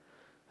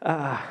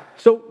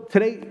So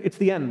today, it's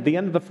the end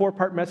of the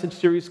 4-part message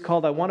series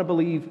called I Want to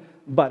Believe,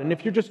 But. And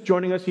if you're just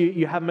joining us,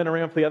 you haven't been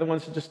around for the other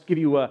ones, so just give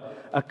you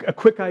a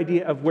quick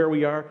idea of where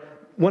we are.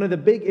 One of the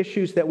big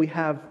issues that we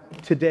have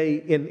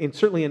today,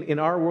 certainly in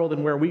our world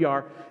and where we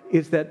are,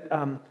 is that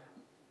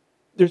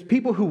there's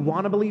people who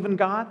want to believe in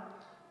God,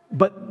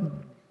 but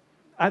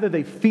either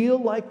they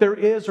feel like there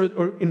is,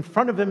 or in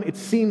front of them it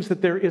seems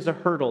that there is a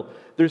hurdle.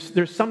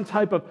 There's some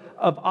type of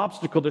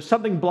obstacle. There's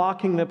something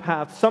blocking the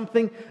path,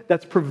 something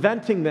that's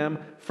preventing them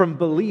from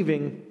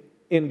believing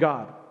in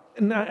God.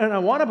 And I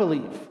want to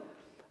believe,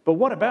 but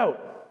what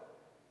about?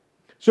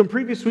 So in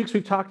previous weeks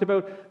we've talked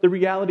about the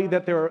reality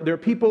that there are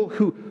people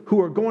who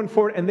are going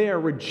forward and they are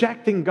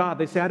rejecting God.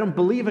 They say, I don't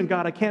believe in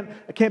God. I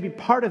can't be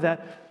part of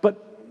that.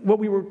 But what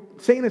we were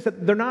saying is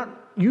that they're not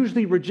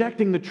usually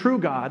rejecting the true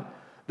God.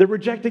 They're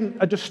rejecting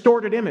a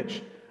distorted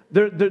image.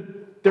 They're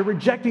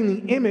rejecting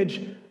the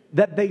image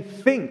that they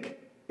think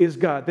is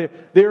God.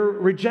 They're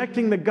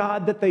rejecting the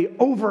God that they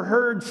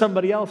overheard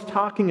somebody else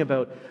talking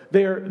about.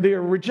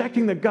 They're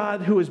rejecting the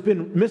God who has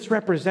been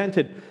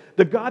misrepresented.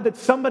 The God that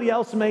somebody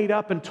else made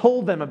up and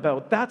told them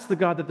about. That's the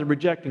God that they're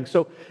rejecting.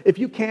 So if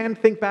you can,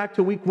 think back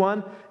to week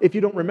 1. If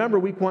you don't remember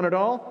week 1 at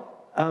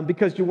all,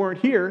 because you weren't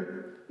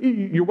here,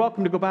 you're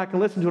welcome to go back and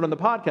listen to it on the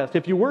podcast.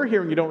 If you were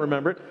here and you don't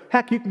remember it,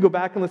 heck, you can go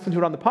back and listen to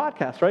it on the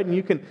podcast, right? And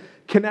you can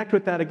connect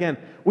with that again.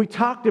 We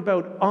talked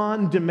about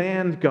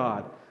on-demand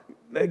God.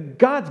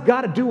 God's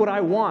got to do what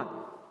I want.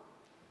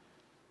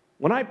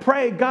 When I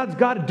pray, God's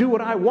got to do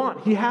what I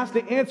want. He has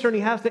to answer, and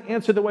He has to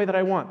answer the way that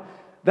I want.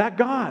 That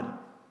God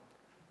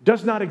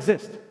does not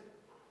exist.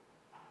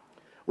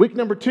 Week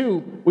number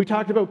 2, we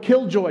talked about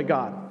killjoy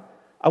God.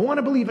 I want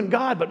to believe in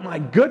God, but my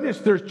goodness,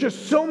 there's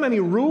just so many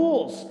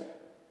rules.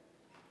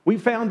 We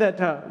found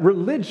that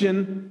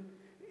religion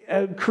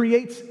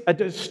creates a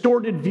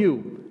distorted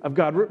view of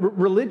God.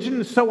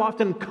 Religion so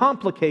often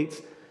complicates,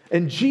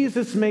 and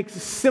Jesus makes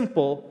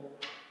simple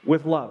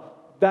with love.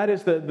 That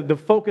is the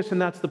focus,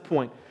 and that's the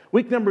point.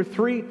 Week number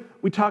 3,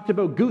 we talked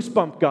about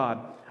goosebump God.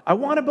 I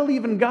want to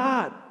believe in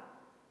God,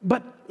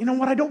 but you know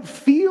what? I don't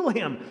feel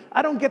Him.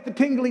 I don't get the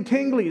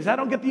tingly-tinglies. I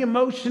don't get the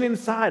emotion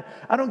inside.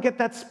 I don't get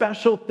that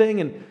special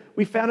thing. And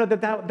we found out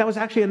that was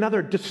actually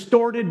another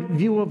distorted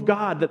view of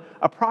God, that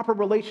a proper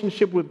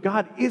relationship with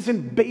God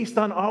isn't based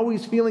on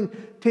always feeling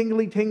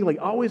tingly-tingly,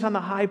 always on the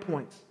high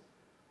points,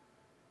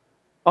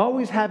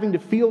 always having to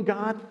feel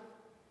God.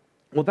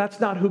 Well, that's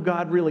not who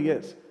God really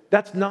is.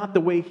 That's not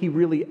the way He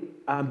really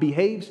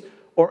behaves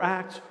or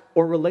acts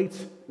or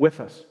relates with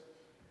us.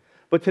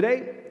 But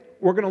today,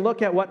 we're going to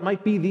look at what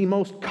might be the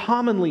most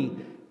commonly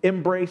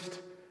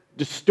embraced,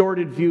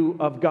 distorted view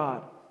of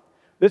God.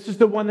 This is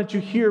the one that you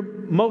hear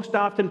most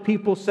often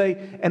people say,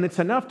 and it's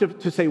enough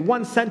to say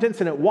one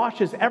sentence and it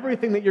washes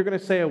everything that you're going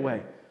to say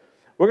away.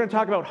 We're going to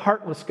talk about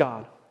heartless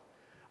God.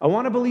 I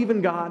want to believe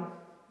in God,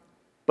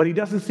 but He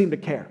doesn't seem to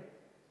care.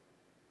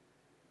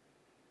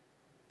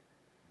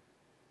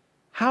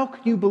 How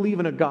can you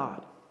believe in a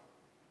God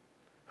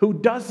who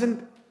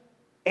doesn't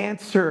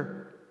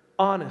answer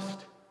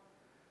honest,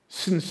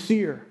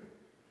 sincere,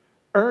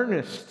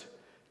 earnest,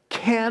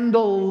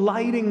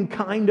 candle-lighting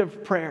kind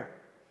of prayer?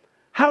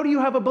 How do you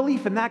have a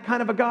belief in that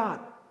kind of a God?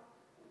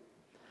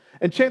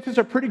 And chances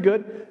are pretty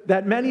good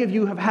that many of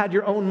you have had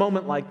your own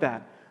moment like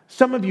that.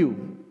 Some of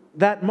you,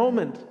 that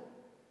moment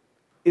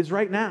is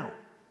right now.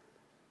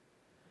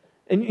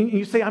 And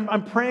you say,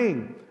 I'm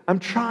praying, I'm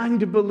trying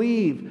to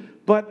believe,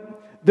 but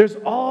there's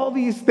all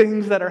these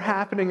things that are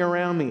happening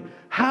around me.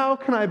 How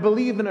can I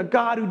believe in a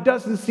God who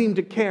doesn't seem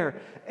to care?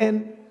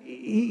 And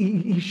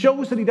He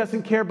shows that He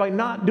doesn't care by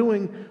not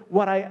doing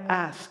what I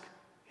ask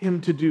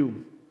Him to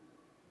do.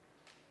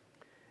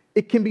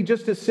 It can be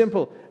just as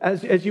simple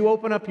as you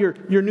open up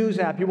your news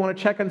app, you want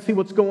to check and see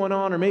what's going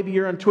on, or maybe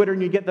you're on Twitter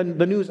and you get the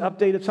news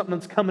update of something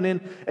that's coming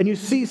in, and you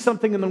see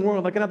something in the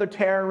world, like another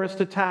terrorist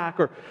attack,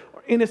 or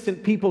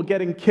innocent people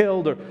getting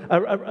killed, or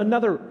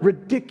another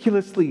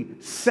ridiculously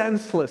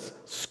senseless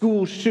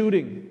school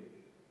shooting.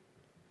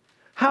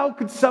 How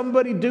could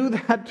somebody do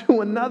that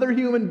to another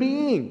human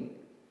being?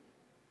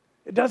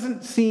 It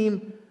doesn't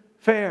seem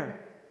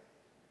fair.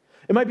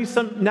 It might be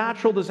some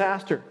natural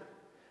disaster,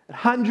 and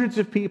hundreds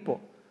of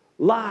people,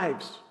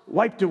 lives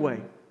wiped away.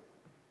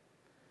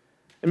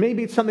 And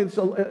maybe it's something that's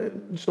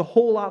just a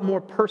whole lot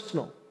more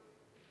personal.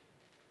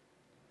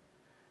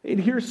 And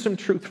here's some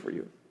truth for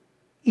you.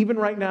 Even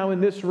right now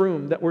in this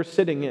room that we're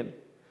sitting in,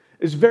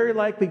 is very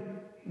likely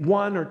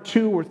 1 or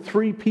 2 or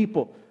 3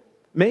 people,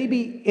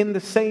 maybe in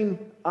the same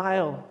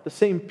aisle, the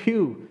same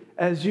pew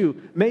as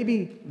you.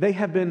 Maybe they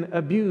have been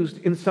abused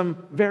in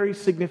some very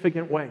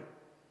significant way.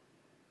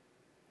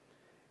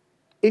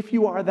 If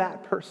you are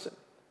that person,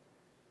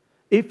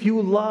 if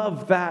you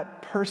love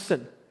that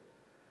person,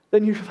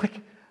 then you're like,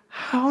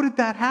 how did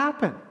that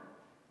happen?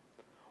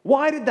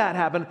 Why did that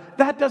happen?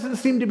 That doesn't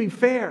seem to be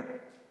fair.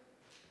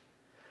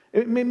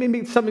 It may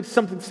be something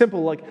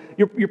simple, like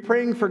you're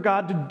praying for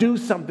God to do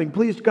something.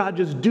 Please, God,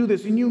 just do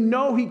this. And you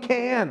know He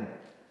can.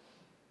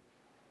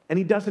 And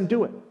He doesn't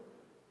do it.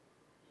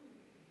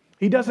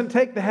 He doesn't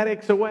take the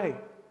headaches away.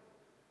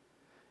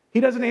 He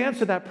doesn't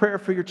answer that prayer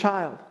for your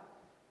child.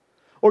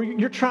 Or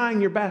you're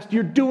trying your best.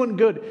 You're doing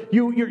good.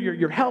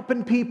 You're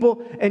helping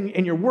people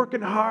and you're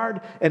working hard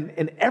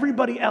and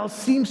everybody else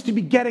seems to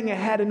be getting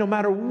ahead. And no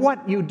matter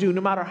what you do, no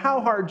matter how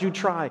hard you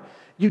try,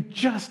 you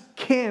just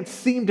can't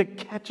seem to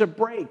catch a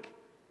break.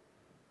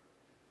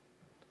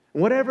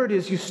 Whatever it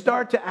is, you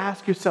start to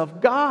ask yourself,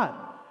 God,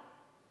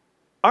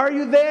 are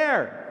you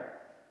there?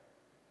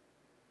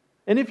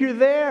 And if you're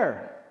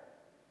there,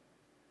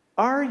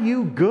 are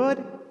you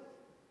good?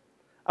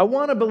 I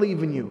want to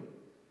believe in you.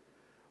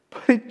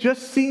 But it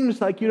just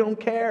seems like you don't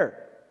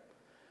care.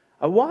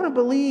 I want to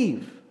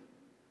believe,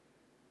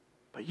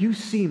 but you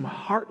seem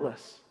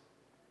heartless.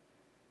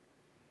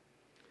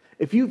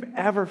 If you've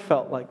ever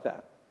felt like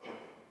that,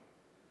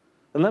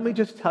 then let me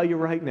just tell you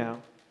right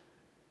now,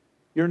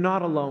 you're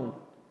not alone.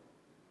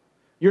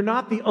 You're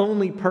not the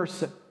only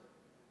person.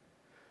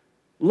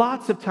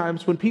 Lots of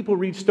times when people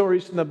read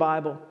stories from the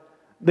Bible,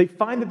 they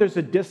find that there's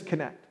a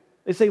disconnect.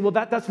 They say, well,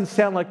 that doesn't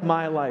sound like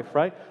my life,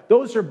 right?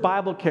 Those are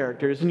Bible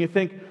characters. And you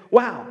think,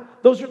 wow,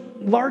 those are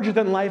larger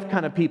than life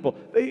kind of people.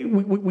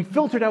 We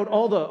filtered out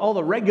all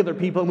the regular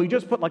people and we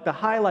just put like the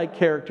highlight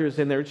characters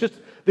in there. It's just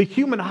the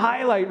human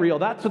highlight reel.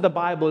 That's what the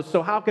Bible is.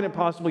 So how can it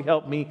possibly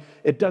help me?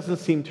 It doesn't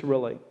seem to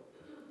relate.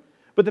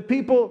 But the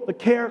people, the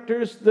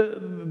characters,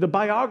 the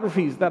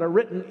biographies that are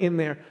written in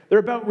there, they're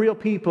about real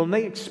people. And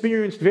they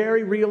experienced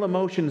very real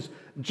emotions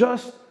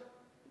just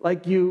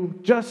like you,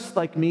 just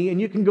like me, and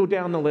you can go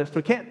down the list.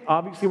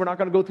 Obviously we're not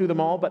going to go through them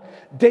all,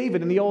 but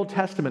David in the Old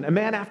Testament, a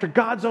man after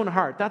God's own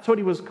heart, that's what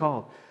he was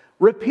called.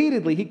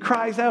 Repeatedly, he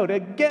cries out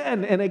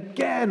again and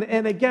again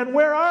and again,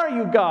 where are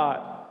you,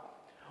 God?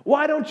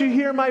 Why don't you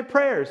hear my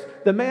prayers?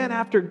 The man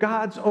after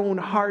God's own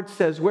heart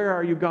says, where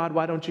are you, God?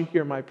 Why don't you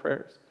hear my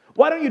prayers?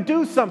 Why don't you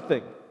do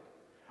something?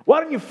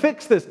 Why don't you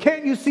fix this?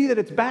 Can't you see that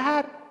it's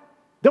bad?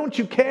 Don't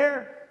you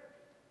care?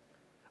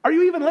 Are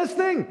you even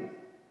listening?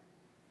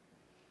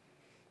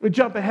 We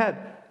jump ahead.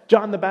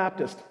 John the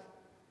Baptist.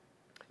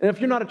 And if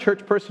you're not a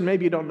church person,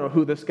 maybe you don't know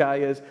who this guy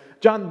is.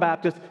 John the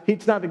Baptist,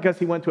 it's not because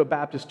he went to a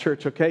Baptist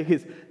church,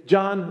 okay?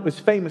 John was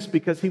famous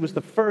because he was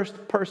the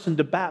first person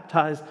to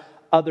baptize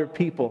other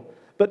people.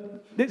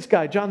 But this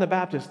guy, John the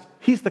Baptist,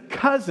 he's the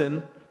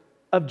cousin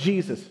of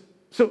Jesus.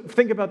 So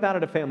think about that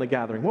at a family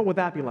gathering. What would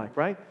that be like,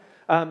 right?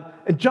 And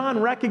John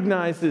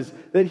recognizes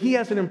that he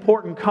has an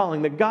important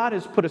calling, that God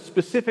has put a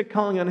specific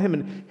calling on him,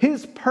 and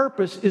his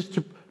purpose is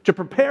to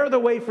prepare the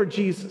way for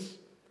Jesus.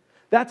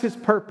 That's his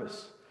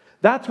purpose.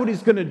 That's what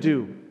he's going to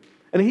do.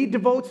 And he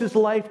devotes his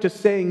life to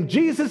saying,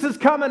 Jesus is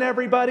coming,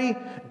 everybody.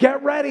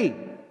 Get ready.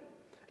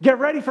 Get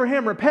ready for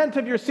him. Repent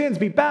of your sins.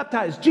 Be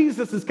baptized.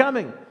 Jesus is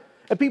coming.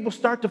 And people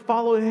start to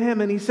follow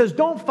him. And he says,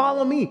 don't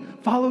follow me.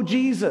 Follow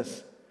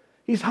Jesus.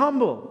 He's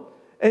humble.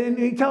 And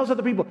he tells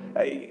other people,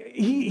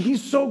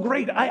 he's so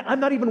great. I'm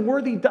not even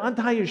worthy to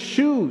untie his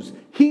shoes.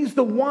 He's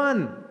the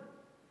one.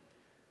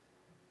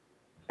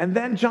 And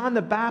then John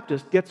the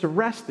Baptist gets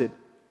arrested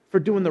for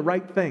doing the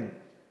right thing.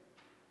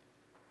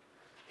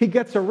 He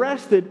gets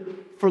arrested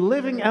for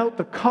living out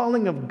the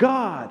calling of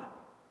God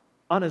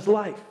on his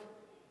life.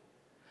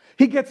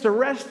 He gets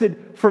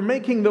arrested for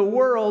making the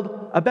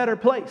world a better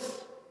place.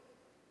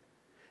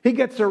 He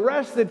gets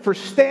arrested for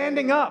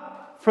standing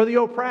up for the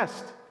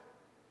oppressed.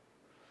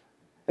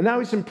 And now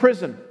he's in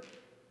prison.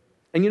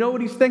 And you know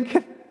what he's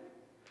thinking?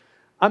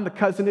 I'm the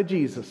cousin of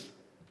Jesus.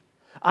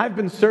 I've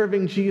been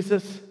serving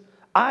Jesus.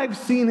 I've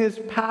seen his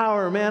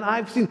power,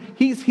 man.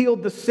 He's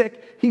healed the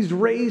sick. He's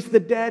raised the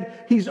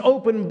dead. He's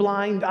opened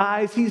blind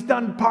eyes. He's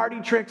done party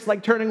tricks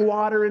like turning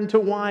water into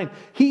wine.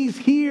 He's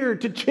here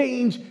to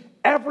change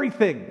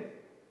everything.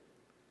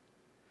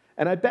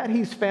 And I bet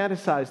he's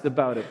fantasized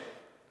about it.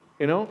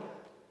 You know,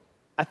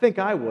 I think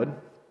I would.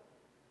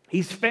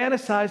 He's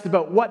fantasized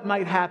about what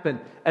might happen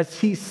as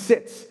he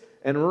sits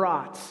and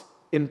rots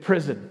in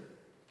prison.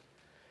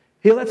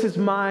 He lets his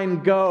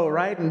mind go,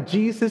 right? And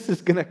Jesus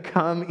is going to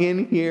come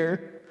in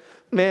here.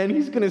 Man,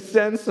 he's going to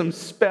send some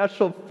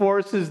special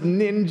forces,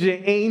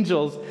 ninja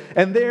angels,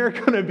 and they're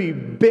going to be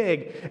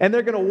big. And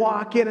they're going to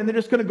walk in, and they're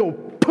just going to go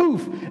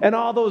poof, and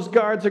all those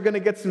guards are going to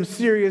get some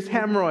serious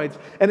hemorrhoids.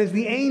 And as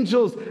the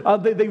angels,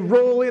 they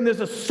roll in,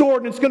 there's a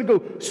sword, and it's going to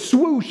go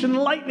swoosh, and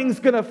lightning's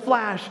going to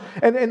flash,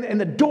 and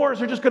the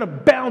doors are just going to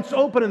bounce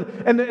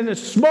open, and the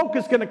smoke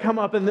is going to come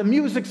up, and the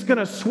music's going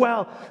to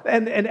swell,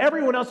 and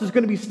everyone else is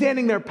going to be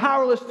standing there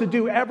powerless to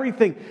do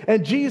everything.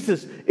 And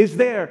Jesus is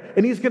there,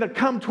 and he's going to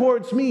come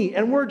towards me,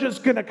 and we're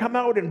just going to come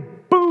out and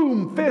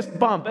boom, fist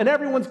bump, and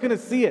everyone's going to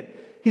see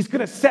it. He's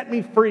going to set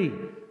me free.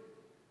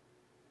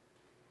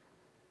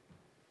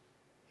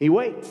 He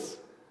waits.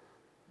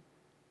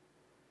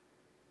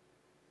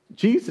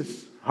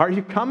 Jesus, are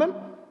you coming?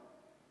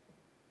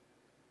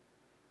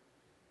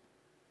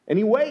 And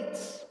he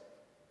waits.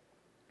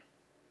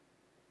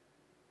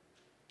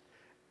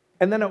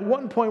 And then at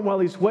one point while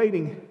he's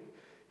waiting,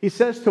 he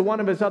says to one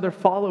of his other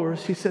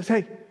followers, he says,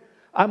 hey,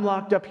 I'm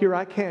locked up here.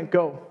 I can't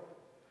go.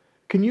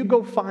 Can you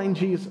go find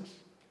Jesus?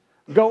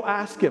 Go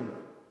ask him.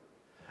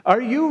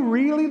 Are you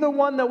really the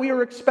one that we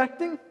are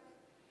expecting?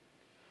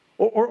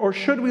 Or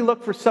should we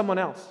look for someone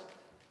else?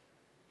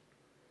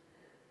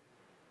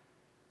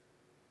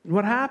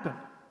 What happened?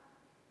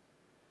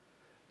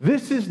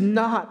 This is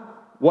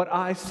not what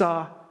I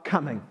saw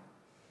coming.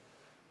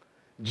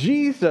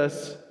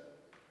 Jesus,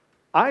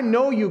 I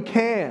know you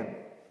can.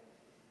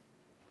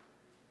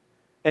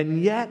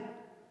 And yet,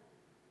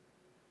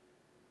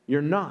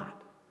 you're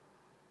not.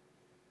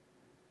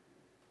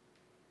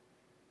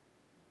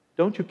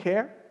 Don't you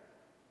care?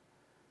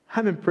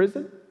 I'm in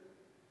prison.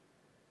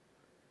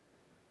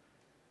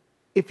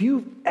 If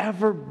you've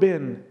ever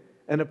been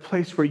in a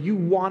place where you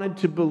wanted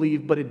to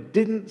believe, but it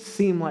didn't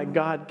seem like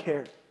God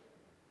cared,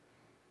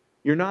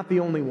 you're not the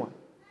only one.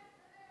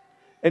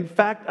 In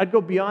fact, I'd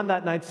go beyond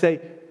that and I'd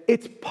say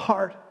it's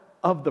part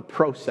of the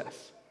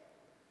process.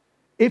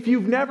 If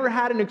you've never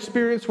had an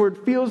experience where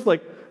it feels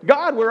like,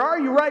 God, where are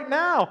you right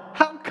now?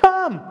 How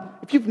come?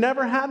 If you've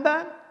never had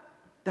that,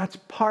 that's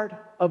part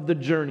of the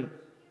journey.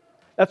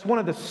 That's one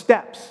of the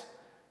steps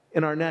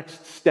in our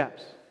next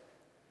steps.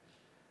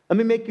 Let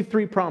me make you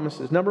 3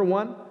 promises. Number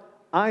 1,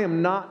 I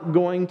am not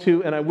going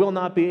to, and I will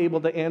not be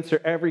able to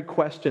answer every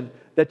question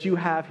that you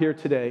have here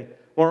today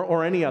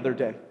or any other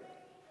day.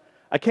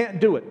 I can't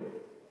do it.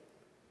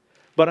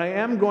 But I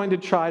am going to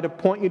try to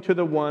point you to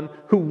the one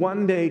who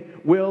one day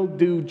will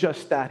do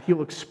just that.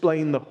 He'll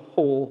explain the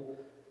whole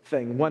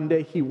thing. One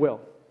day he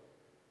will.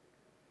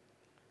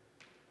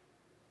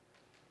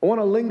 I want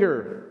to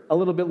linger a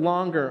little bit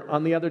longer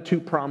on the other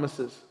 2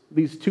 promises,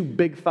 these 2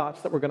 big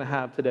thoughts that we're going to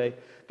have today.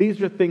 These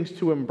are things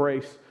to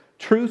embrace,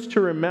 truths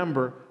to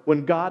remember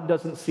when God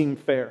doesn't seem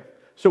fair.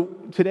 So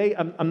today,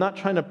 I'm not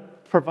trying to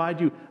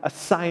provide you a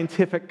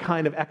scientific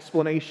kind of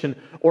explanation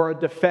or a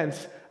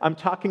defense. I'm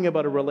talking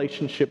about a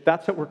relationship.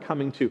 That's what we're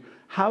coming to.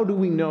 How do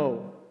we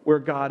know where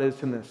God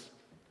is in this?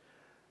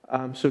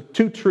 So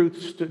 2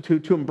 truths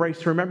to embrace,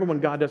 to remember when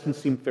God doesn't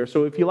seem fair.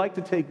 So if you like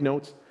to take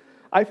notes,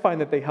 I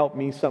find that they help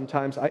me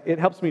sometimes. It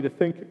helps me to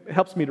think, it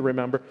helps me to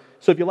remember.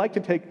 So if you like to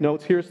take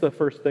notes, here's the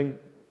first thing.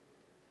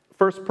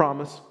 First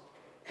promise.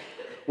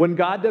 When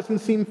God doesn't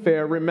seem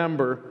fair,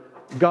 remember,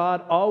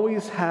 God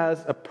always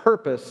has a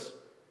purpose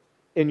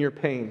in your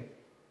pain.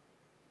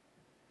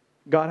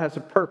 God has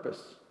a purpose.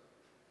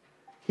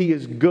 He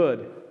is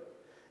good.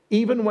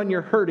 Even when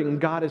you're hurting,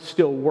 God is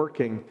still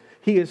working.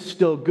 He is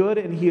still good,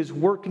 and He is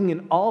working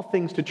in all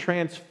things to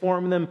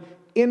transform them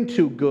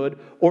into good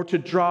or to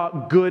draw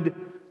good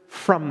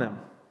from them.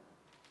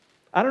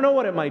 I don't know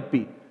what it might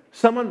be.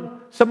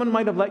 Someone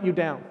might have let you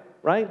down,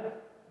 right?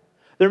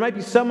 There might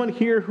be someone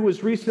here who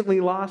has recently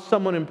lost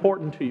someone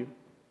important to you.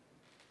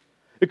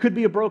 It could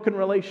be a broken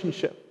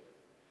relationship.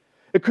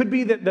 It could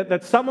be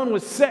that someone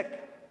was sick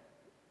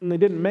and they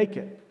didn't make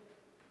it.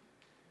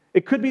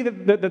 It could be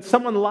that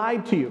someone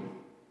lied to you.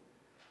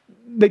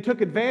 They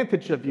took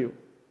advantage of you.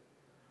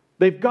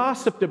 They've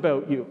gossiped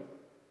about you.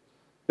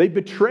 They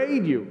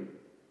betrayed you.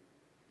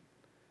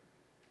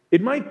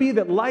 It might be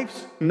that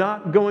life's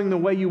not going the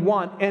way you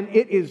want, and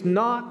it is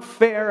not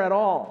fair at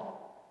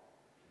all.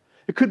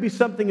 It could be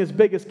something as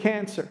big as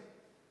cancer.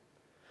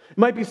 It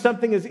might be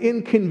something as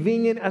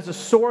inconvenient as a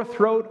sore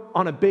throat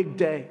on a big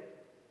day.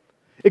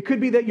 It could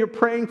be that you're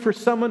praying for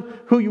someone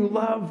who you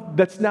love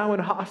that's now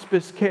in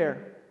hospice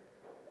care,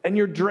 and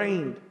you're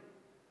drained.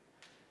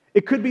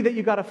 It could be that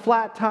you got a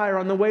flat tire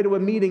on the way to a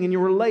meeting and you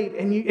were late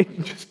and you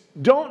just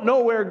don't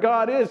know where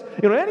God is.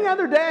 You know, any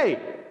other day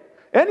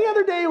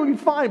would be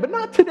fine, but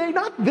not today,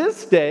 not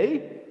this day.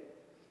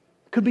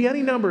 It could be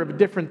any number of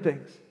different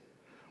things.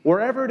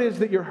 Wherever it is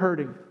that you're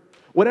hurting,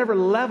 whatever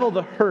level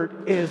the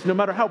hurt is, no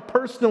matter how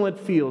personal it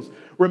feels,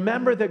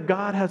 remember that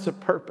God has a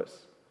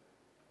purpose.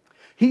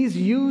 He's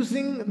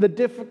using the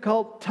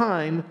difficult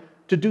time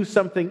to do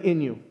something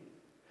in you.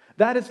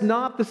 That is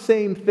not the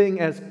same thing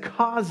as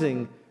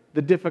causing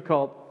the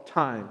difficult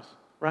times,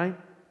 right?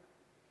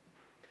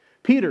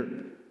 Peter,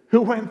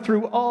 who went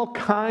through all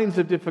kinds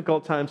of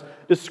difficult times,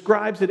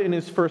 describes it in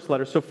his first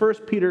letter. So 1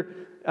 Peter,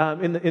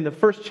 in the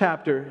first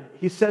chapter,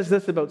 he says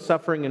this about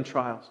suffering and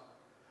trials.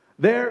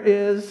 There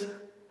is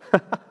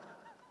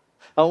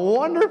a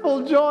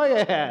wonderful joy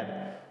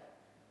ahead.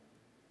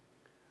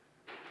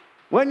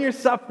 When you're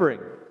suffering,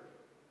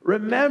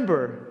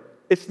 remember,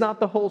 it's not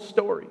the whole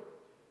story.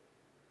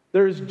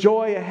 There's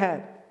joy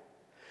ahead.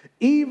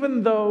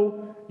 Even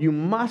though you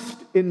must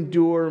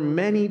endure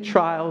many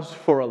trials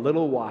for a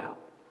little while.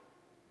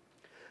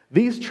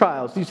 These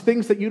trials, these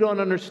things that you don't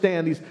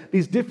understand,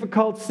 these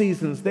difficult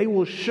seasons, they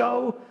will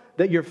show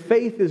that your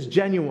faith is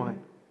genuine.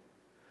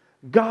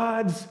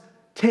 God's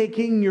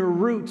taking your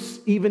roots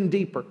even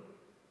deeper.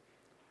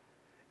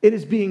 It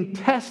is being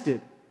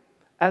tested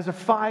as a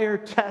fire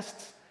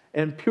tests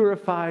and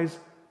purifies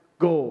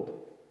gold.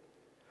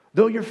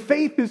 Though your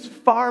faith is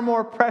far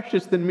more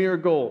precious than mere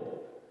gold,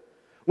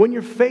 when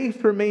your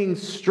faith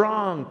remains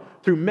strong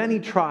through many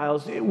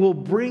trials, it will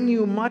bring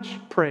you much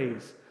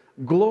praise,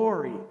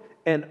 glory,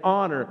 and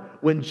honor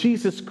when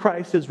Jesus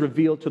Christ is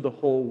revealed to the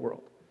whole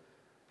world.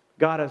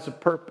 God has a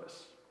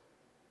purpose.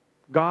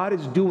 God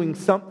is doing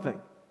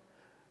something.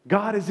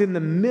 God is in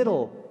the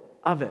middle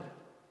of it.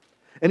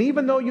 And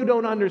even though you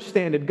don't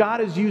understand it,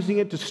 God is using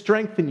it to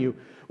strengthen you.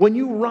 When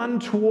you run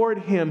toward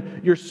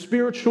Him, your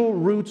spiritual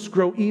roots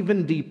grow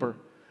even deeper.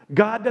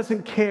 God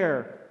doesn't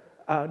care.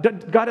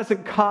 God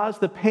doesn't cause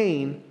the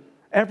pain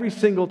every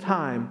single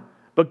time,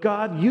 but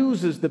God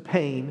uses the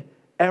pain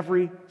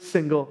every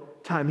single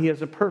time. He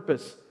has a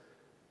purpose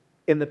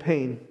in the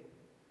pain.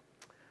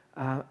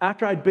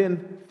 After I'd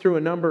been through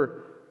a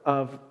number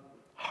of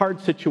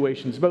hard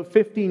situations, about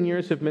 15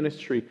 years of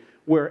ministry,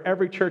 where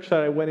every church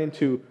that I went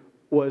into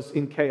was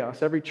in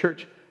chaos. Every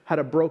church had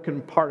a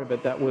broken part of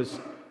it that was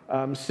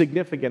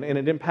significant, and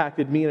it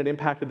impacted me and it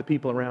impacted the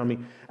people around me.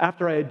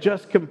 After I had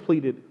just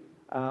completed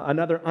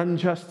another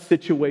unjust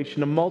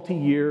situation, a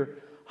multi-year,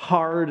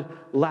 hard,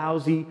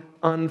 lousy,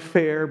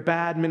 unfair,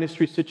 bad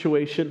ministry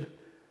situation,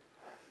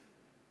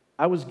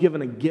 I was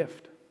given a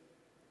gift.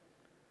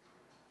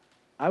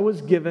 I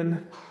was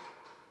given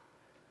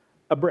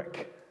a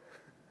brick.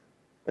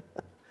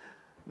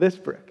 This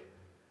brick.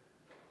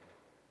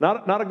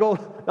 Not a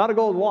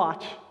gold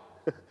watch,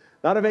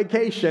 not a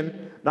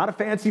vacation, not a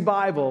fancy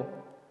Bible.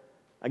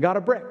 I got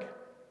a brick.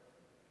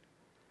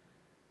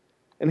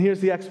 And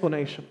here's the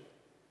explanation.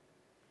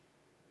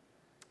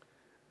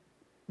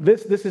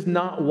 This is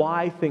not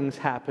why things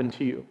happen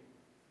to you.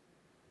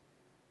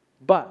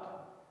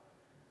 But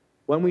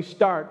when we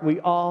start, we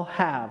all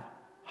have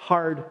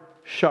hard,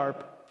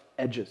 sharp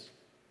edges.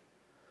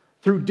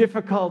 Through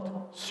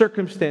difficult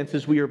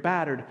circumstances, we are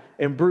battered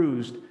and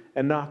bruised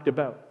and knocked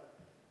about.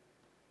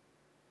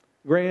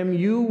 Graham,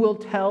 you will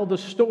tell the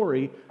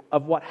story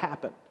of what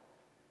happened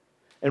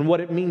and what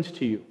it means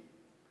to you.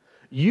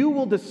 You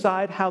will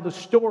decide how the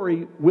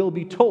story will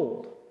be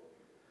told,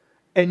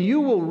 and you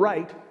will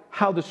write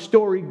how the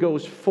story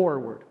goes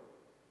forward.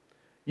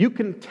 You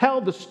can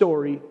tell the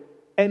story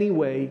any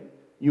way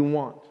you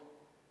want.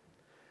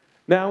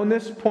 Now, in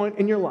this point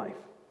in your life,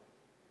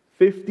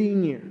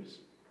 15 years,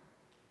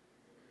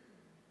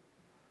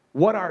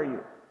 what are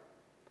you?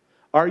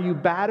 Are you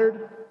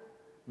battered,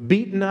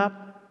 beaten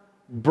up,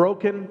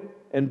 broken,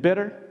 and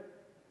bitter?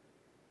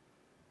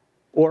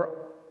 Or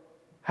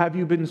have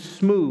you been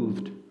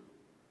smoothed,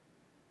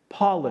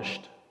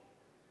 polished,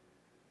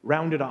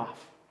 rounded off?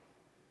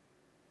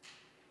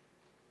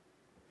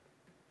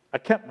 I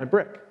kept my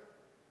brick.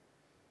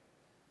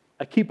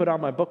 I keep it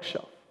on my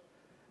bookshelf.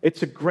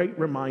 It's a great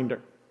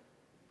reminder.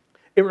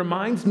 It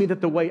reminds me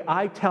that the way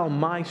I tell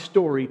my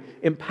story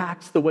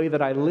impacts the way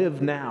that I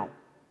live now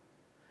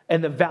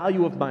and the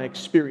value of my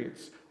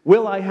experience.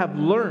 Will I have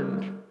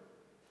learned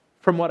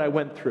from what I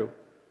went through?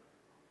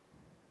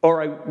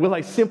 Or will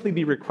I simply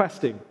be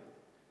requesting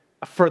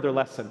a further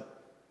lesson?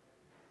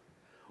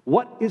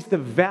 What is the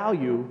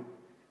value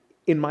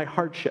in my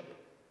hardship?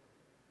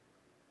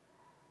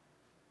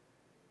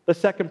 The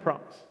second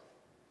promise.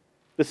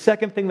 The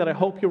second thing that I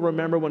hope you'll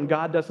remember when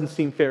God doesn't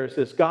seem fair is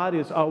this: God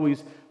is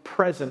always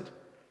present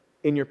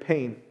in your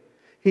pain.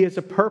 He has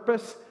a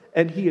purpose,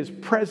 and He is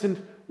present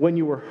when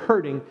you are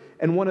hurting.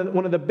 And one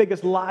of the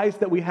biggest lies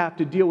that we have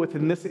to deal with,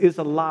 and this is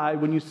a lie,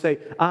 when you say,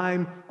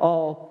 I'm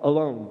all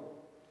alone.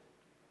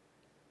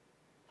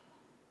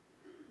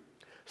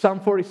 Psalm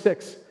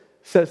 46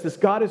 says this: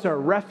 God is our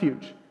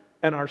refuge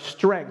and our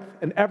strength,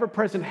 an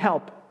ever-present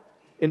help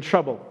in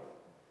trouble.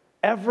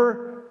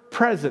 Ever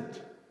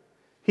present.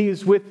 He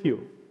is with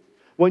you.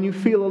 When you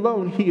feel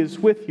alone, He is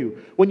with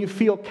you. When you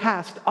feel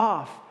cast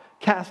off,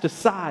 cast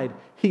aside,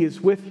 He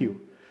is with you.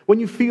 When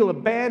you feel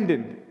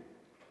abandoned,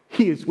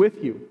 He is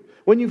with you.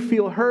 When you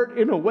feel hurt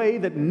in a way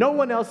that no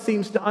one else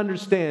seems to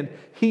understand,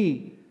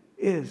 He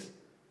is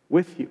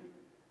with you.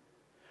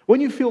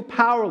 When you feel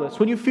powerless,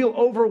 when you feel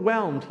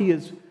overwhelmed, He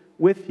is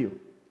with you.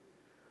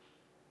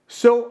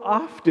 So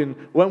often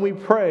when we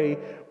pray,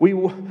 we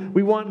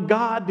want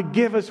God to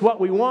give us what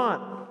we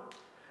want.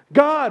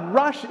 God,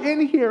 rush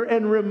in here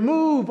and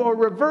remove or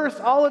reverse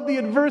all of the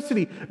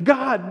adversity.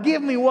 God,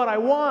 give me what I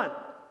want.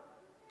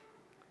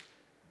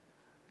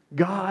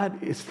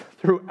 God is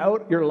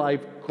throughout your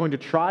life going to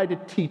try to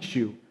teach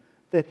you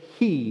that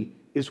He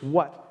is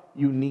what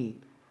you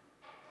need.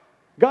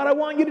 God, I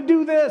want you to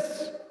do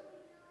this.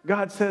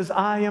 God says,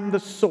 I am the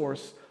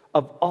source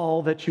of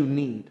all that you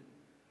need.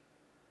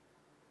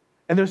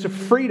 And there's a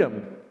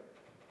freedom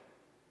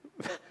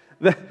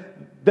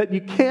that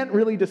you can't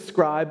really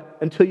describe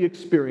until you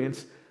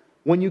experience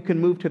when you can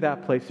move to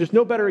that place. There's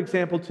no better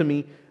example to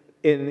me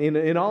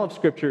in all of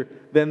Scripture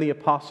than the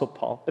Apostle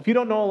Paul. If you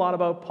don't know a lot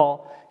about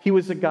Paul, he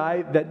was a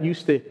guy that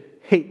used to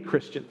hate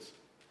Christians.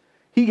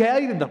 He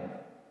hated them.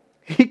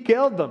 He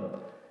killed them.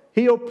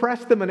 He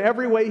oppressed them in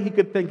every way he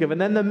could think of.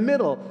 And then in the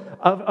middle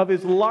of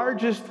his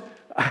largest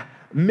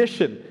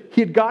mission, he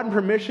had gotten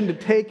permission to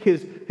take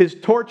his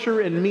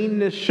torture and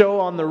meanness show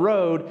on the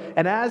road.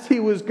 And as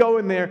he was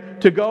going there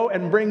to go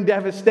and bring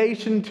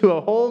devastation to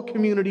a whole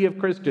community of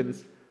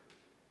Christians,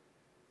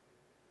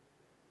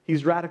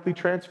 he's radically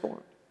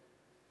transformed.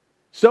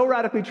 So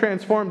radically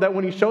transformed that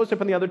when he shows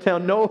up in the other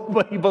town,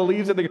 nobody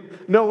believes it. They go,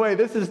 no way,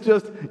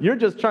 you're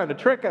just trying to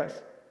trick us.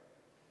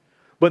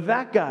 But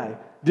that guy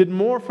did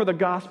more for the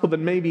gospel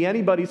than maybe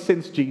anybody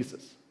since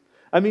Jesus.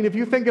 I mean, if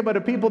you think about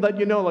the people that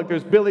you know, like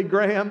there's Billy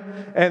Graham,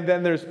 and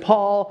then there's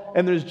Paul,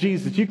 and there's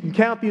Jesus. You can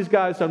count these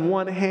guys on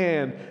one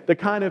hand, the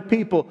kind of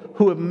people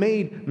who have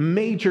made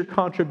major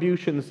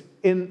contributions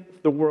in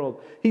the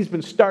world. He's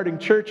been starting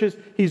churches.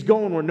 He's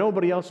going where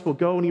nobody else will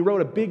go. And he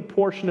wrote a big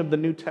portion of the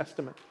New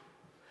Testament.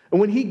 And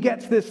when he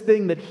gets this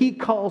thing that he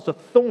calls a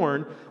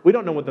thorn, we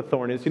don't know what the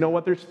thorn is. You know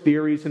what? There's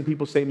theories, and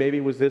people say maybe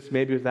it was this,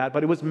 maybe it was that.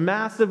 But it was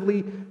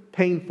massively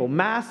painful,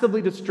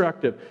 massively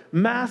destructive,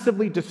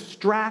 massively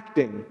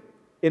distracting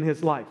in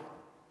his life.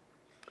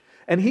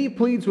 And he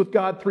pleads with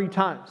God 3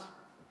 times.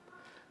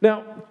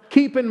 Now,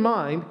 keep in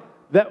mind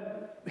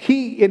that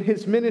he, in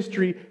his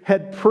ministry,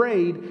 had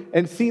prayed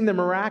and seen the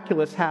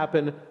miraculous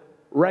happen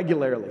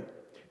regularly.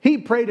 He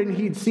prayed and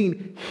he'd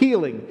seen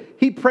healing.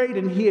 He prayed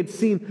and he had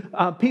seen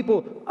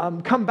people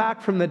come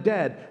back from the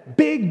dead.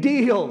 Big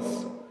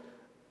deals.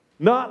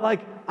 Not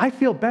like, I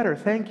feel better,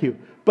 thank you.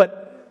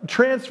 But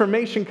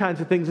transformation kinds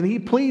of things. And he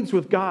pleads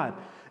with God.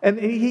 And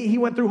he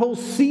went through whole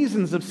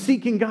seasons of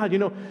seeking God. You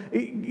know,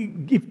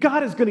 if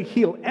God is going to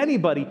heal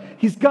anybody,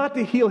 he's got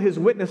to heal his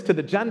witness to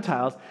the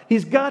Gentiles.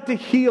 He's got to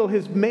heal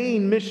his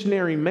main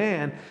missionary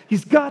man.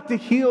 He's got to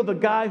heal the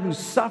guy who's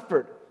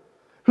suffered,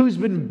 who's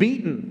been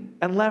beaten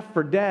and left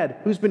for dead,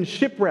 who's been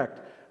shipwrecked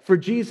for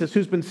Jesus,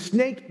 who's been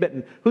snake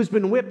bitten, who's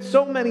been whipped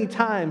so many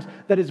times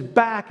that his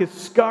back is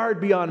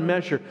scarred beyond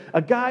measure.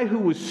 A guy who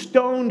was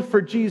stoned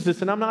for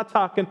Jesus, and I'm not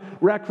talking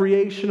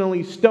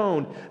recreationally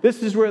stoned.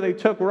 This is where they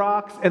took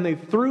rocks and they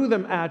threw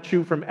them at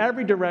you from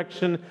every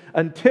direction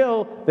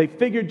until they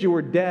figured you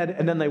were dead,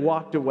 and then they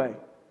walked away.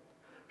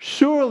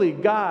 Surely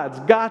God's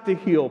got to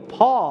heal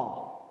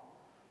Paul.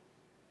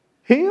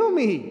 Heal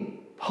me.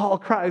 Paul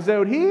cries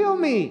out, heal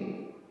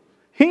me.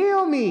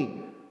 Heal me.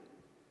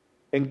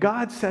 And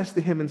God says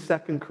to him in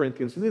 2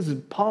 Corinthians, and this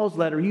is Paul's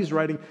letter he's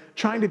writing,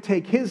 trying to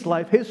take his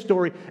life, his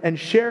story, and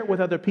share it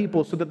with other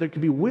people so that there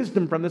could be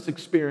wisdom from this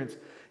experience.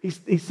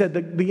 He said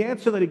that the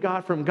answer that he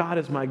got from God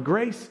is, my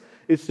grace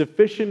is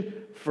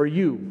sufficient for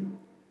you,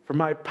 for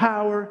my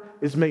power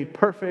is made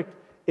perfect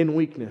in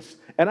weakness.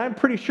 And I'm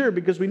pretty sure,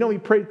 because we know he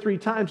prayed 3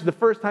 times, the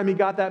first time he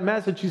got that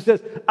message, he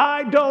says,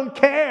 I don't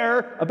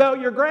care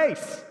about your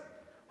grace.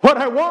 What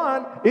I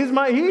want is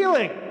my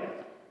healing.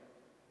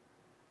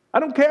 I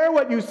don't care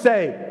what you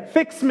say.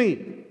 Fix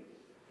me.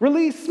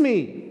 Release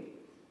me.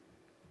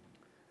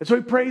 And so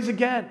he prays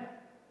again.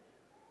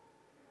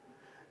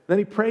 Then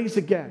he prays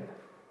again.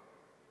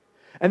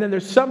 And then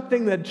there's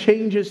something that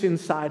changes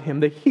inside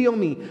him. The heal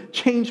me,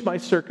 change my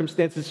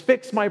circumstances,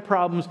 fix my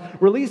problems,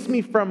 release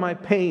me from my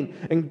pain.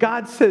 And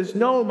God says,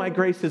 no, my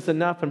grace is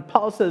enough. And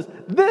Paul says,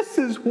 this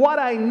is what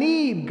I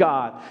need,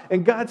 God.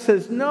 And God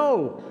says,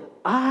 no,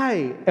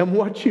 I am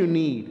what you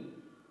need.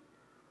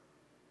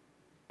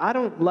 I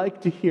don't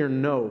like to hear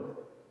no.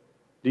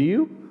 Do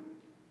you?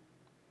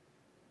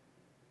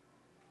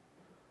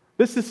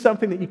 This is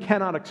something that you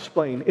cannot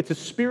explain. It's a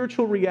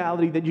spiritual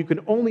reality that you can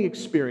only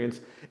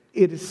experience.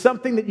 It is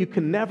something that you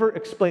can never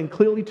explain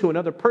clearly to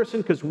another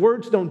person because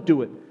words don't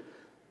do it.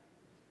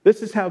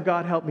 This is how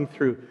God helped me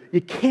through.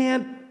 You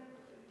can't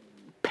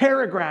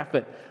paragraph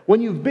it.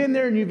 When you've been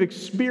there and you've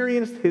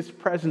experienced his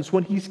presence,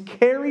 when he's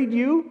carried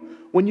you,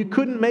 when you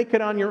couldn't make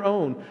it on your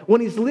own,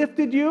 when he's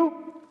lifted you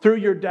through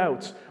your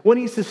doubts, when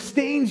he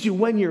sustains you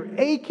when you're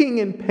aching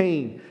in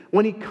pain,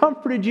 when he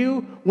comforted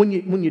you when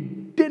you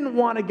didn't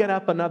want to get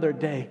up another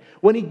day,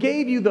 when he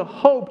gave you the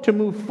hope to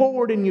move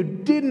forward and you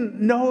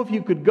didn't know if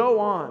you could go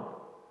on,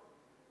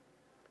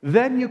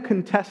 then you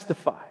can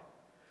testify.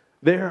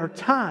 There are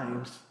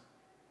times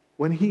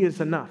when he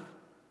is enough.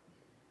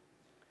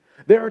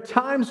 There are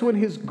times when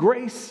his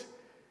grace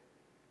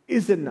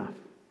is enough.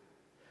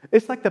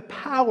 It's like the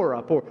power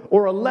up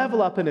or a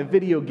level up in a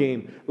video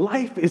game.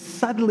 Life is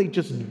suddenly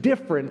just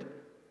different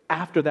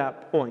after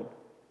that point.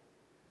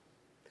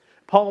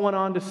 Paul went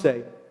on to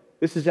say,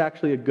 this is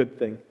actually a good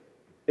thing.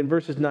 In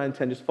verses 9 and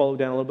 10, just follow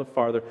down a little bit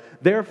farther.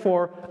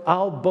 Therefore,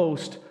 I'll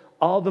boast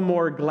all the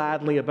more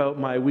gladly about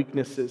my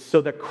weaknesses,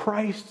 so that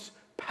Christ's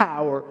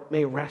power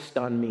may rest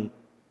on me.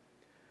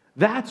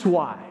 That's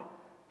why,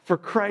 for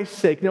Christ's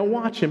sake, now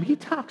watch him. He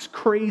talks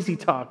crazy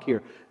talk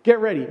here. Get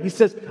ready. He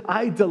says,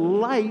 I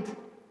delight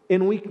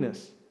in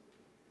weakness.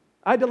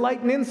 I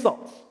delight in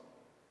insults.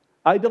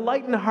 I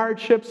delight in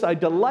hardships. I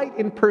delight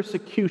in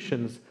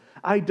persecutions.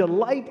 I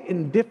delight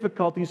in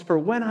difficulties, for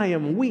when I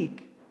am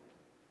weak,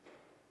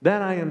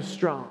 then I am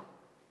strong.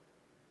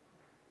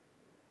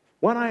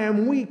 When I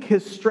am weak,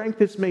 his strength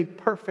is made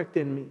perfect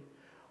in me.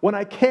 When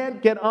I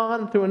can't get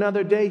on through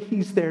another day,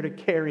 he's there to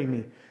carry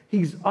me.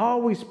 He's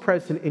always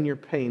present in your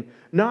pain,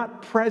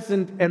 not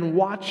present and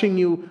watching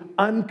you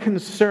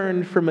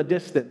unconcerned from a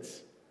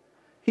distance.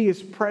 He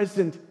is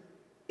present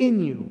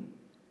in you,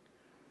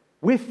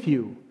 with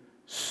you,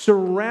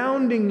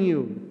 surrounding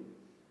you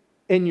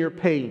in your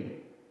pain.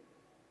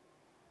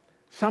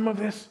 Some of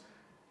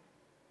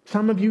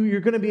you,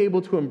 you're going to be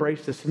able to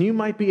embrace this, and you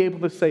might be able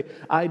to say,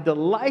 I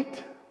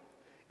delight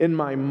in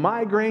my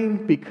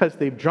migraine because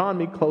they've drawn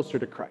me closer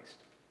to Christ.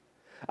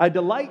 I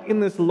delight in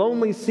this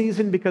lonely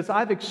season because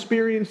I've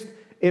experienced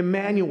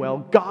Emmanuel,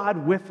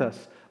 God with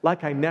us,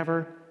 like I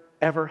never,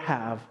 ever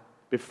have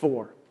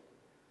before.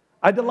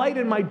 I delight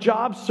in my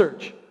job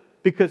search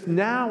because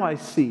now I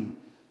see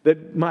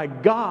that my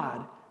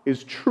God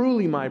is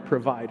truly my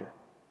provider.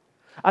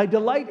 I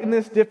delight in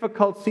this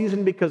difficult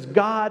season because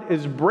God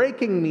is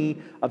breaking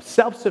me of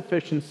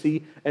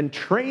self-sufficiency and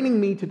training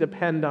me to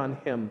depend on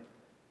Him.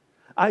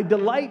 I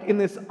delight in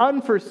this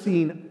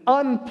unforeseen,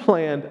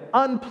 unplanned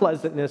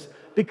unpleasantness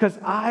because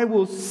I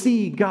will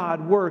see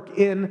God work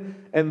in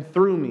and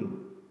through me.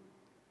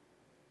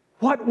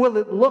 What will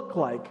it look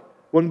like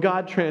when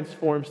God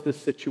transforms this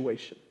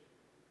situation?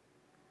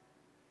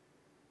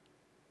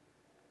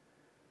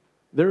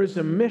 There is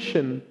a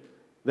mission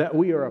that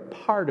we are a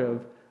part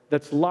of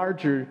that's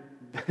larger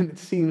than it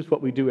seems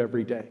what we do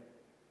every day.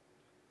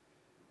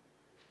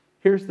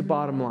 Here's the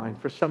bottom line.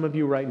 For some of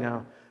you right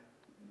now,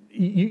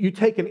 you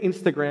take an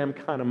Instagram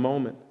kind of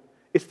moment.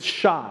 It's the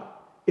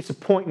shot. It's a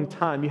point in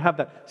time. You have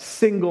that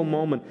single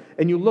moment,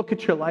 and you look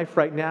at your life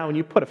right now, and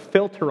you put a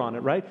filter on it,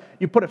 right?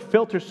 You put a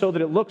filter so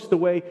that it looks the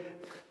way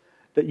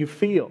that you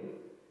feel.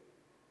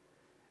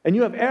 And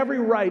you have every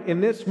right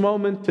in this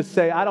moment to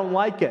say, I don't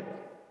like it.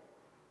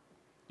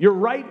 You're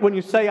right when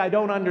you say, I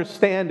don't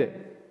understand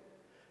it.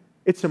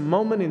 It's a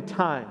moment in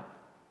time,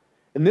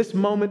 and this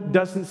moment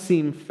doesn't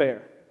seem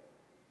fair.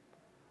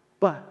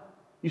 But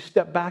you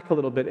step back a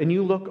little bit and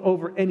you look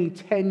over any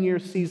 10-year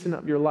season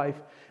of your life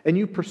and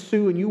you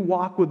pursue and you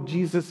walk with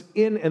Jesus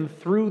in and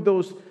through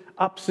those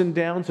ups and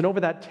downs, and over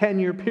that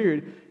 10-year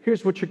period,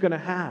 here's what you're going to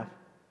have.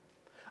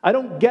 I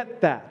don't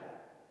get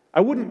that.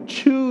 I wouldn't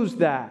choose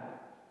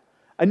that.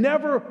 I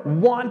never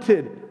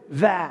wanted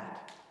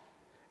that.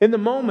 In the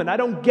moment, I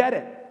don't get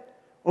it.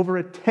 Over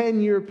a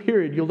 10-year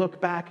period, you look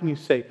back and you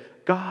say,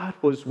 God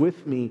was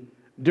with me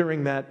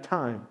during that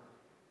time.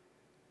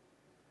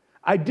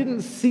 I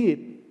didn't see it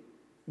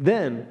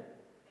then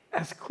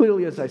as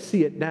clearly as I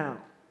see it now.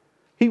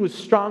 He was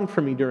strong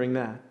for me during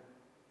that.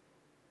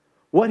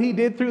 What He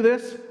did through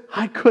this,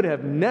 I could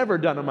have never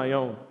done on my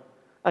own.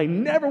 I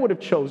never would have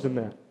chosen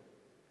that.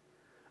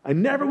 I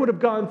never would have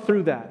gone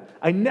through that.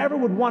 I never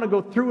would want to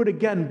go through it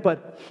again,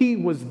 but He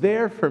was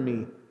there for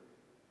me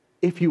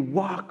if you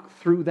walk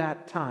through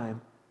that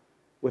time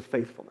with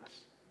faithfulness.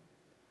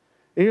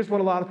 And here's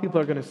what a lot of people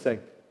are going to say.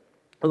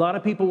 A lot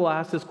of people will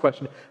ask this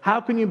question: how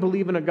can you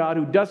believe in a God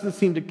who doesn't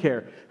seem to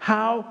care?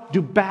 How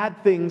do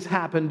bad things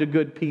happen to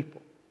good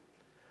people?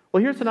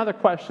 Well, here's another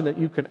question that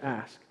you can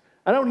ask.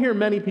 I don't hear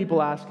many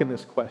people asking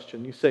this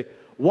question. You say,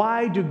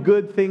 why do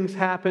good things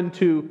happen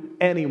to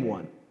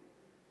anyone?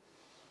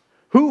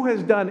 Who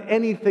has done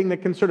anything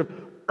that can sort of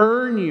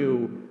earn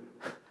you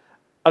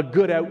a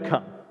good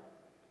outcome?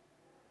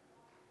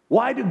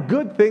 Why do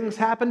good things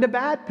happen to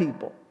bad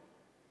people?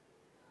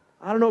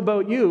 I don't know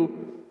about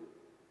you,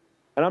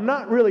 and I'm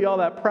not really all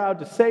that proud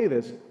to say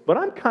this, but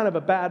I'm kind of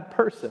a bad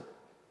person.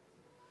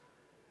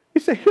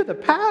 You say, you're the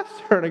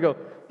pastor. And I go,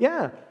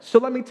 yeah, so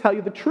let me tell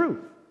you the truth.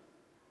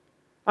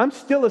 I'm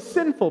still a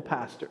sinful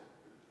pastor.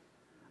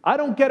 I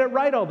don't get it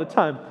right all the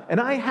time, and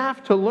I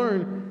have to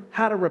learn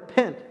how to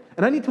repent.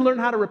 And I need to learn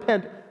how to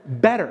repent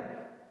better.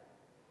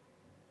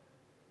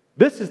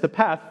 This is the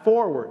path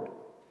forward.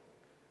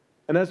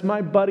 And as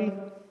my buddy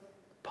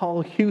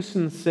Paul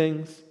Hewson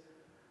sings,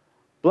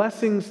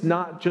 blessings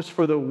not just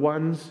for the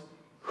ones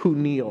who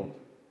kneel,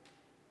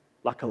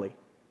 luckily.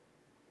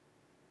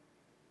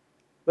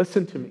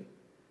 Listen to me.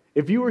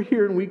 If you were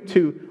here in week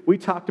 2, we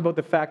talked about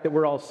the fact that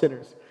we're all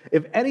sinners.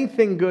 If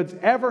anything good's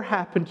ever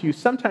happened to you,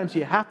 sometimes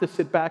you have to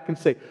sit back and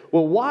say,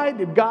 well, why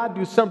did God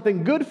do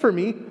something good for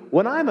me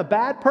when I'm a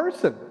bad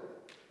person?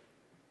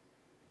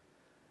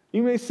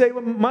 You may say,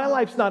 well, my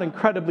life's not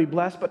incredibly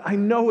blessed, but I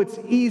know it's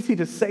easy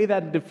to say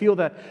that and to feel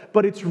that,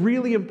 but it's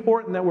really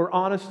important that we're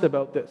honest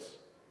about this.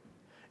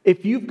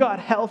 If you've got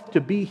health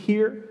to be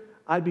here,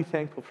 I'd be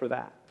thankful for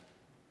that.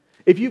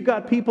 If you've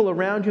got people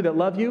around you that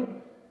love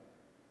you,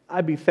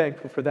 I'd be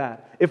thankful for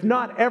that. If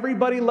not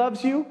everybody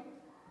loves you,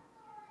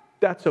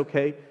 that's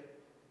okay.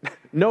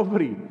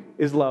 Nobody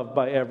is loved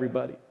by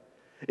everybody.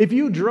 If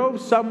you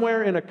drove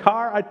somewhere in a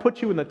car, I'd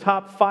put you in the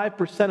top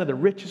 5% of the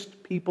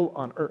richest people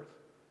on earth.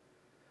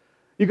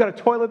 You got a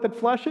toilet that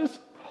flushes?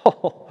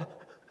 Oh,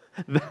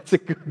 that's a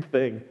good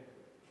thing.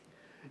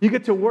 You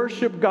get to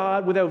worship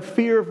God without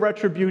fear of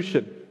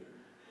retribution.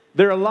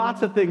 There are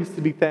lots of things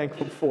to be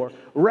thankful for.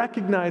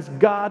 Recognize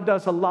God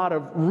does a lot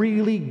of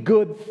really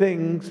good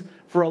things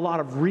for a lot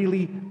of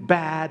really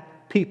bad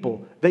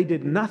people. They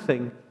did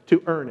nothing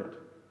to earn it.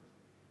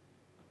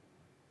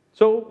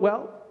 So,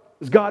 well,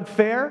 is God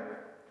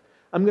fair?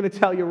 I'm going to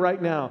tell you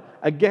right now,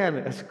 again,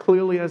 as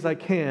clearly as I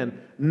can,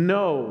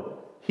 no,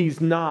 He's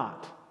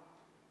not.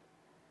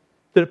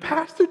 Did a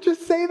pastor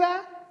just say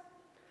that?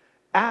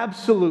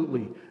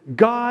 Absolutely.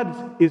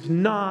 God is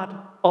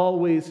not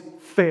always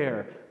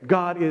fair.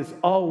 God is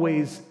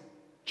always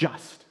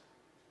just.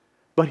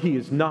 But He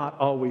is not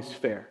always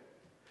fair.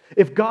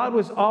 If God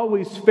was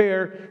always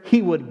fair,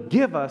 He would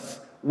give us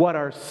what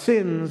our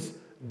sins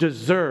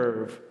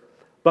deserve.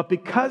 But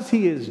because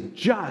He is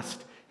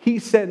just, He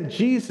sent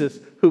Jesus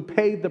who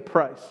paid the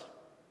price.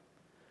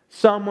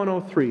 Psalm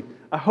 103.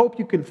 I hope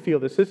you can feel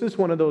this. This is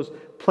one of those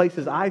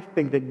places I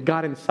think that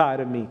got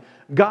inside of me.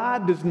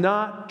 God does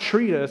not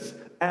treat us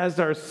as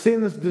our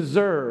sins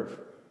deserve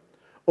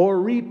or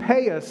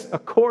repay us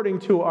according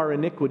to our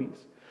iniquities.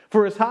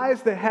 For as high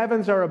as the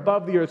heavens are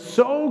above the earth,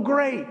 so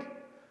great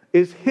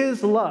is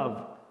his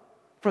love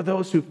for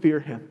those who fear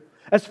him.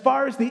 As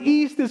far as the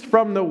east is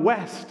from the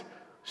west,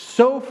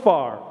 so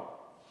far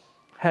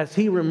has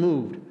he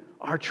removed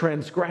our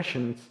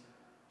transgressions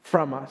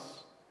from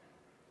us.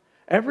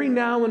 Every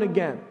now and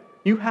again,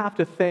 you have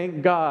to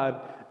thank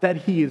God that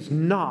he is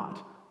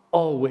not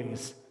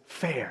always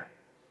fair.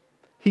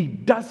 He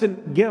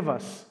doesn't give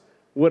us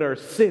what our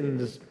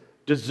sins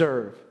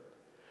deserve.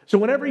 So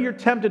whenever you're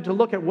tempted to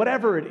look at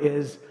whatever it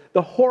is,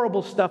 the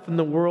horrible stuff in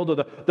the world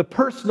or the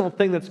personal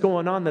thing that's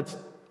going on that's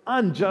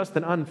unjust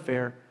and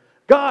unfair,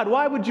 God,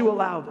 why would you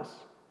allow this?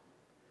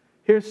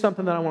 Here's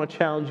something that I want to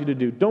challenge you to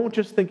do. Don't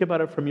just think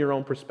about it from your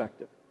own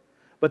perspective,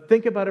 but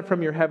think about it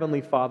from your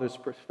Heavenly Father's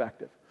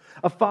perspective.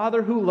 A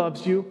Father who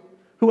loves you,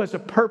 who has a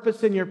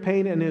purpose in your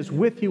pain and is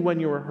with you when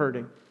you are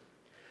hurting.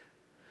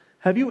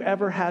 Have you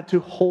ever had to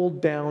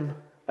hold down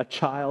a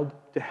child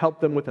to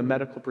help them with a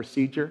medical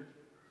procedure?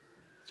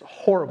 It's a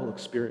horrible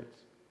experience.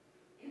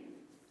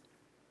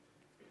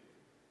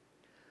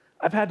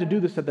 I've had to do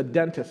this at the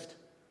dentist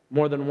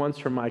more than once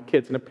for my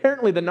kids. And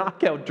apparently the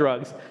knockout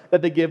drugs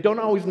that they give don't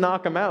always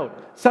knock them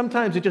out.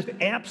 Sometimes it just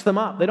amps them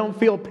up. They don't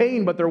feel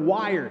pain, but they're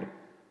wired.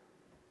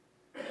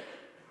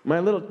 My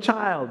little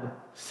child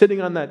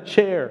sitting on that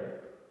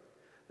chair,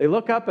 they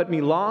look up at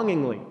me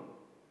longingly.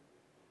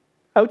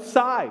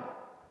 Outside.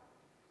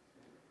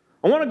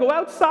 I want to go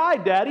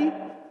outside, Daddy.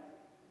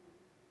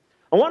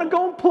 I want to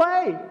go and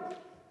play.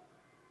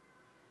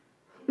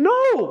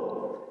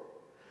 No.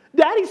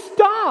 Daddy,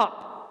 stop.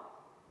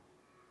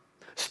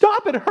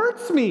 Stop, it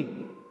hurts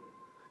me.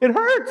 It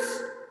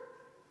hurts.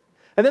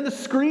 And then the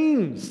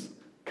screams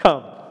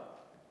come.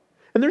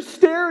 And they're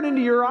staring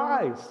into your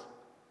eyes.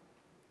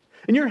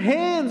 And your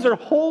hands are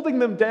holding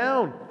them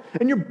down.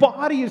 And your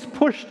body is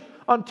pushed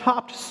on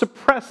top to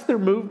suppress their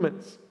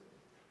movements.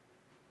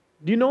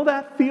 Do you know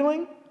that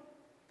feeling?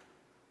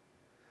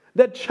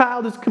 That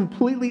child is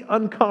completely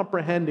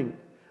uncomprehending.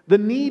 The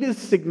need is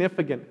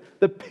significant.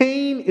 The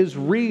pain is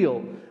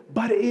real,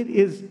 but it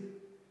is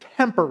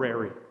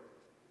temporary.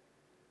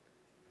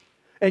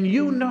 And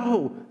you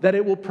know that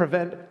it will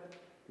prevent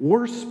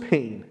worse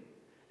pain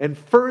and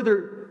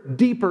further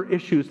deeper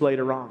issues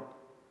later on.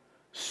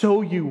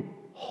 So you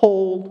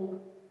hold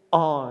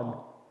on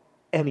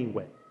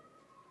anyway.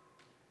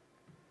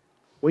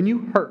 When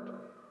you hurt,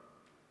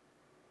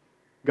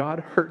 God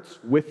hurts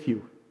with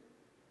you.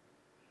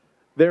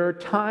 There are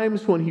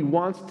times when he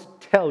wants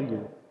to tell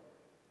you,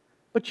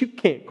 but you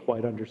can't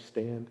quite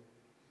understand.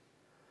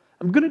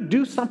 I'm going to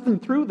do something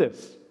through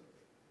this.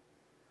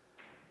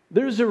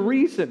 There's a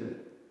reason.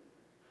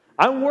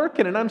 I'm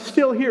working and I'm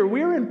still here.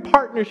 We're in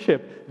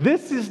partnership.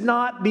 This is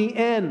not the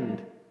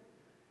end.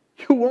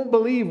 You won't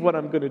believe what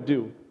I'm going to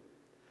do.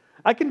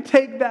 I can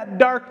take that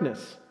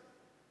darkness.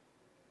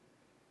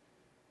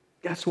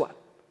 Guess what?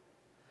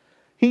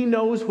 He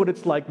knows what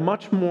it's like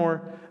much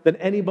more than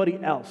anybody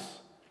else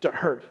to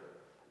hurt.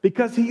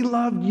 Because he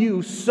loved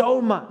you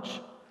so much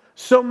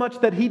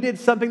that he did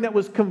something that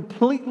was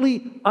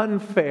completely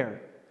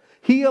unfair.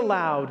 He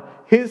allowed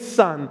his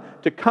son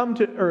to come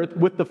to earth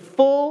with the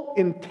full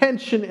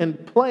intention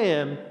and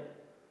plan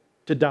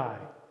to die.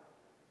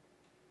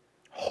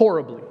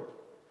 Horribly.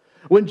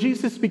 When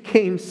Jesus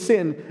became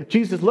sin,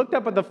 Jesus looked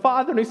up at the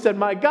Father and he said,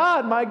 my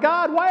God,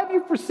 why have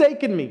you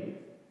forsaken me?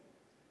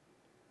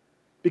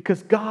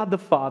 Because God the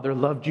Father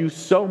loved you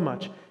so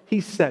much,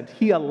 he said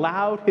he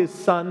allowed his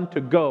son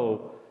to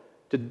go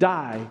to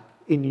die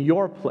in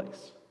your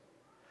place.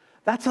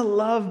 That's a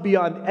love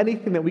beyond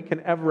anything that we can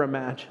ever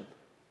imagine.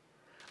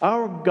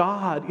 Our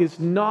God is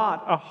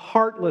not a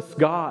heartless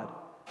God.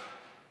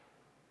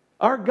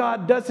 Our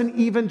God doesn't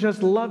even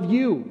just love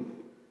you.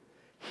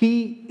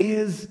 He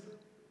is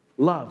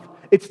love.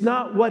 It's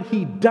not what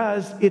he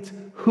does, it's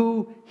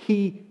who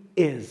he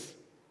is.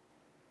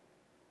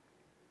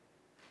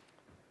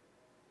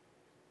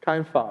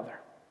 Kind Father,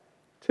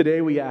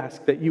 today we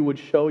ask that you would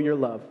show your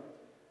love,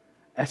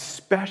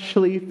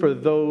 especially for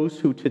those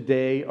who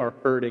today are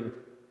hurting.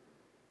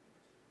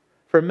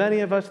 For many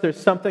of us, there's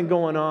something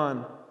going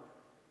on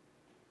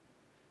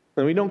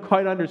and we don't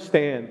quite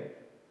understand.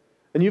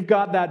 And you've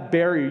got that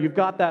barrier, you've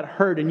got that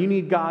hurt, and you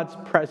need God's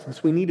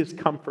presence. We need his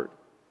comfort.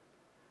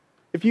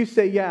 If you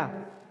say, yeah,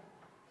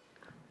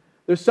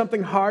 there's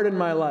something hard in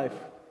my life.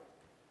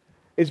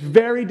 It's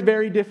very,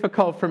 very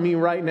difficult for me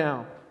right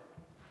now.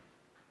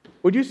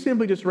 Would you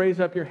simply just raise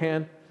up your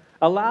hand?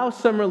 Allow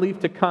some relief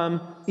to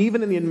come,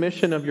 even in the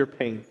admission of your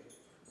pain.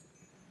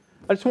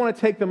 I just want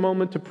to take the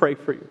moment to pray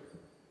for you.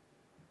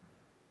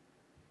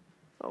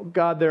 Oh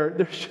God,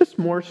 there's just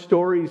more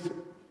stories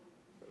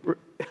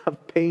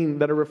of pain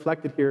that are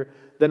reflected here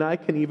than I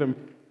can even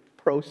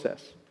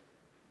process.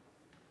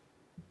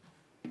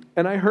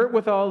 And I hurt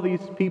with all these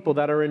people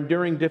that are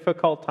enduring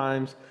difficult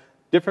times,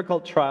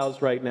 difficult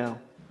trials right now.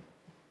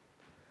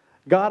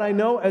 God, I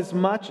know as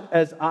much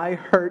as I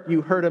hurt,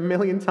 you hurt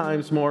 1,000,000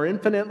 times more,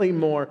 infinitely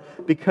more,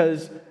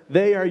 because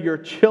they are your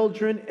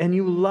children and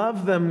you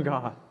love them,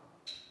 God.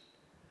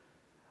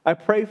 I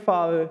pray,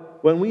 Father,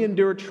 when we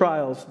endure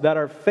trials, that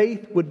our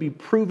faith would be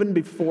proven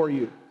before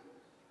you,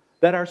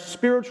 that our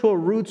spiritual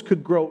roots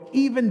could grow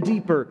even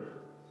deeper,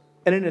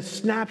 and in a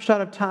snapshot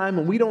of time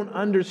when we don't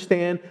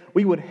understand,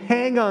 we would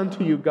hang on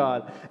to you,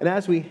 God. And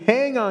as we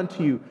hang on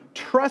to you,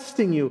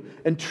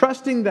 and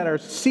trusting that our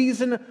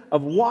season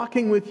of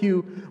walking with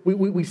you,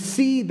 we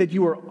see that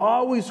you are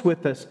always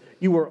with us.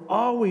 You are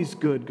always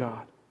good,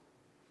 God.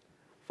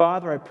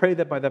 Father, I pray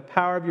that by the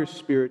power of your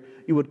Spirit,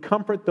 you would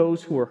comfort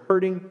those who are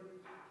hurting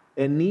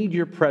and need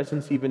your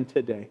presence even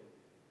today.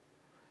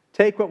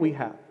 Take what we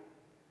have.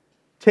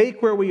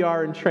 Take where we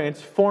are and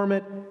transform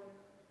it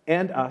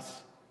and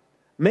us.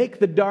 Make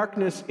the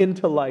darkness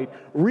into light.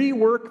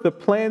 Rework the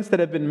plans that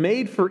have been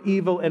made for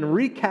evil and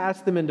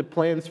recast them into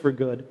plans for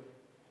good.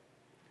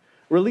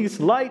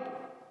 Release light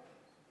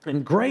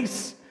and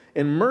grace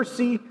and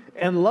mercy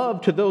and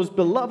love to those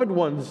beloved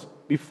ones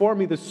before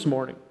me this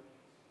morning.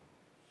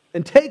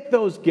 And take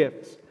those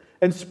gifts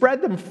and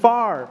spread them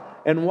far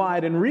and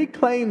wide and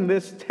reclaim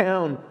this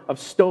town of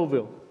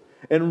Stouffville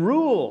and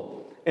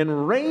rule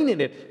and reign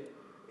in it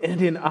and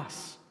in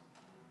us.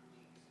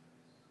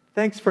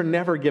 Thanks for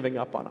never giving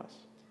up on us.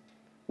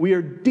 We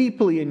are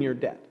deeply in your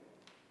debt.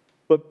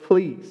 But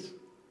please,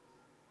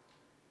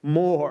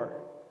 more.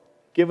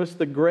 Give us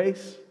the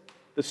grace,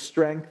 the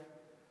strength,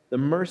 the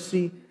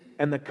mercy,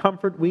 and the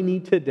comfort we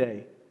need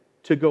today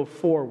to go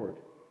forward.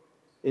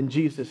 In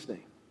Jesus'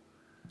 name,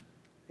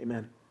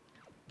 amen.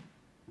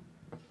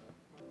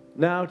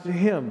 Now to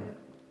him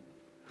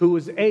who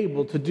is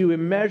able to do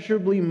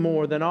immeasurably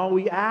more than all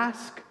we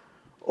ask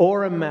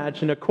or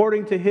imagine,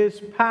 according to his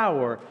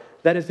power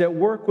that is at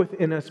work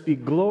within us, be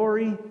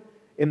glory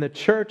in the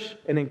church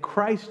and in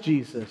Christ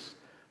Jesus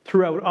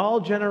throughout all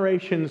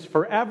generations,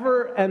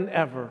 forever and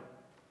ever.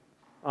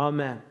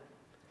 Amen.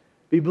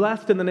 Be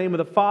blessed in the name of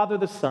the Father,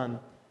 the Son,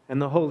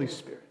 and the Holy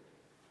Spirit.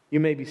 You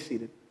may be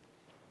seated.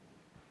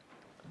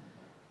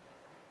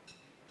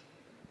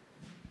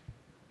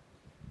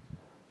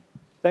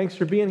 Thanks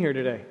for being here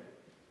today.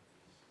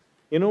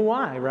 You know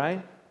why,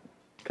 right?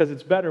 Because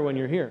it's better when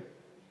you're here.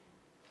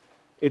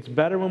 It's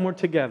better when we're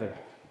together.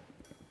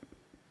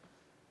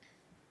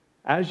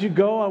 As you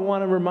go, I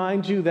want to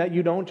remind you that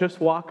you don't just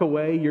walk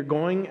away. You're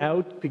going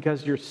out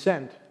because you're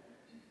sent.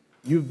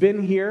 You've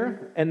been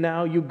here, and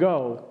now you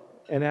go.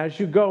 And as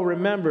you go,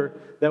 remember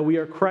that we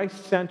are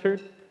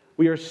Christ-centered,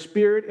 we are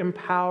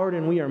Spirit-empowered,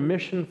 and we are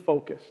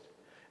mission-focused.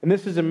 And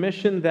this is a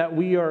mission that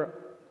we are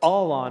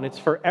all on. It's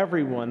for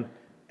everyone,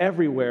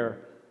 everywhere,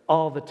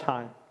 all the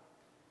time.